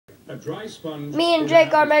A dry sponge. Me and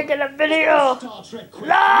Jake are making a video. No!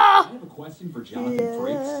 I have a question for Jonathan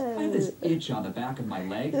Frakes. I have this itch on the back of my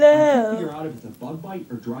leg. I can't figure out if it's a bug bite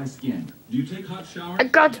or dry skin. Do you take hot showers? I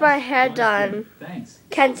got my hair done. Thanks.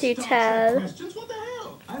 Can't you tell? What the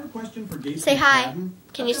hell? I have a question for Gates. Say hi.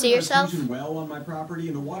 Can you see yourself? Well on my property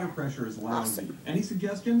and the water pressure is lousy. Any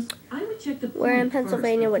suggestions? I would check the We're in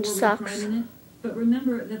Pennsylvania, which sucks. But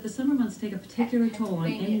remember that the summer months take a particular toll on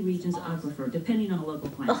any region's aquifer, depending on local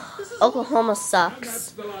climate. Oklahoma That's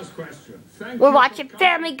sucks. the last question. Thank We're you watching for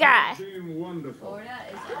Family Guy. being wonderful.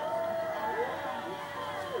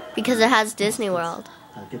 Because it has Disney World.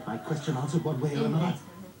 I'll get my question answered one way or another.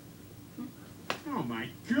 Oh my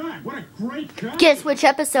God! What a great guy! Guess which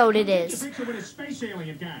episode it Take a is. picture with a space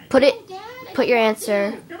alien guy. Put your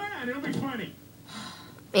answer Come on, it'll be funny.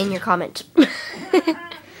 in your comment.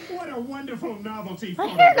 What a wonderful novelty. My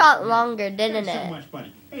photo. hair got longer, didn't Thanks so it? much,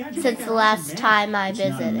 buddy. Hey, how'd you Since get the that last awesome time I It's not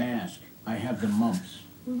a visited. mask. I have the mumps.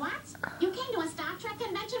 What? You came to a Star Trek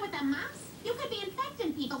convention with the mumps? You could be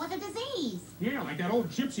infecting people with a disease. Yeah, like that old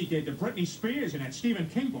gypsy did to Britney Spears in that Stephen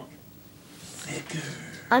King book.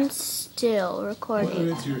 I'm still Whether recording.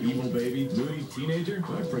 it's your evil baby, moody teenager,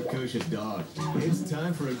 or precocious dog, it's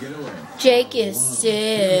time for a getaway. Jake is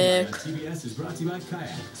sick. TBS is brought to you by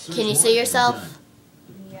Kayak. Can you see yourself?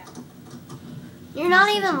 You're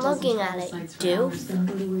not even looking at it, dude. Then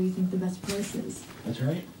go to where you think the best place is. That's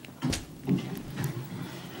right.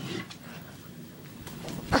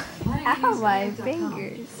 Ow, my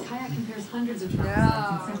fingers. Kayak compares hundreds of travel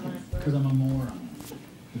sites in seconds. Because I'm a moron.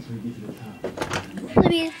 That's where you get to the top.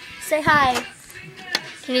 Libby, say hi.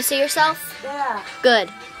 Can you see yourself? Yeah. Good.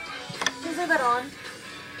 Is it on?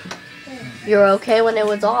 You're okay when it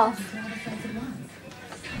was off.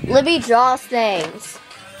 Libby draws things.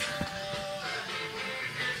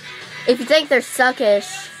 If you think they're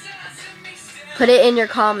suckish, put it in your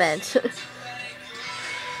comment.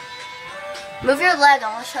 Move your leg,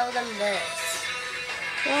 I'll show them this.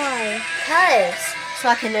 Why? Because, so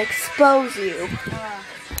I can expose you.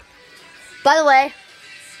 By the way,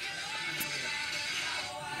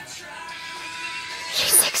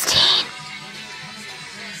 she's 16.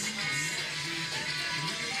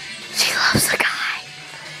 She loves a guy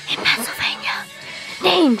in Pennsylvania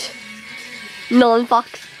named Nolan Fox.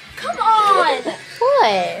 Come on!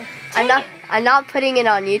 What? I'm not putting it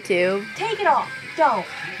on YouTube. Take it off. Don't.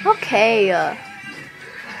 Okay.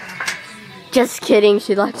 Just kidding.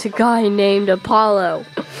 She likes a guy named Apollo.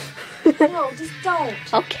 No, just don't.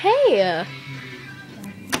 Okay.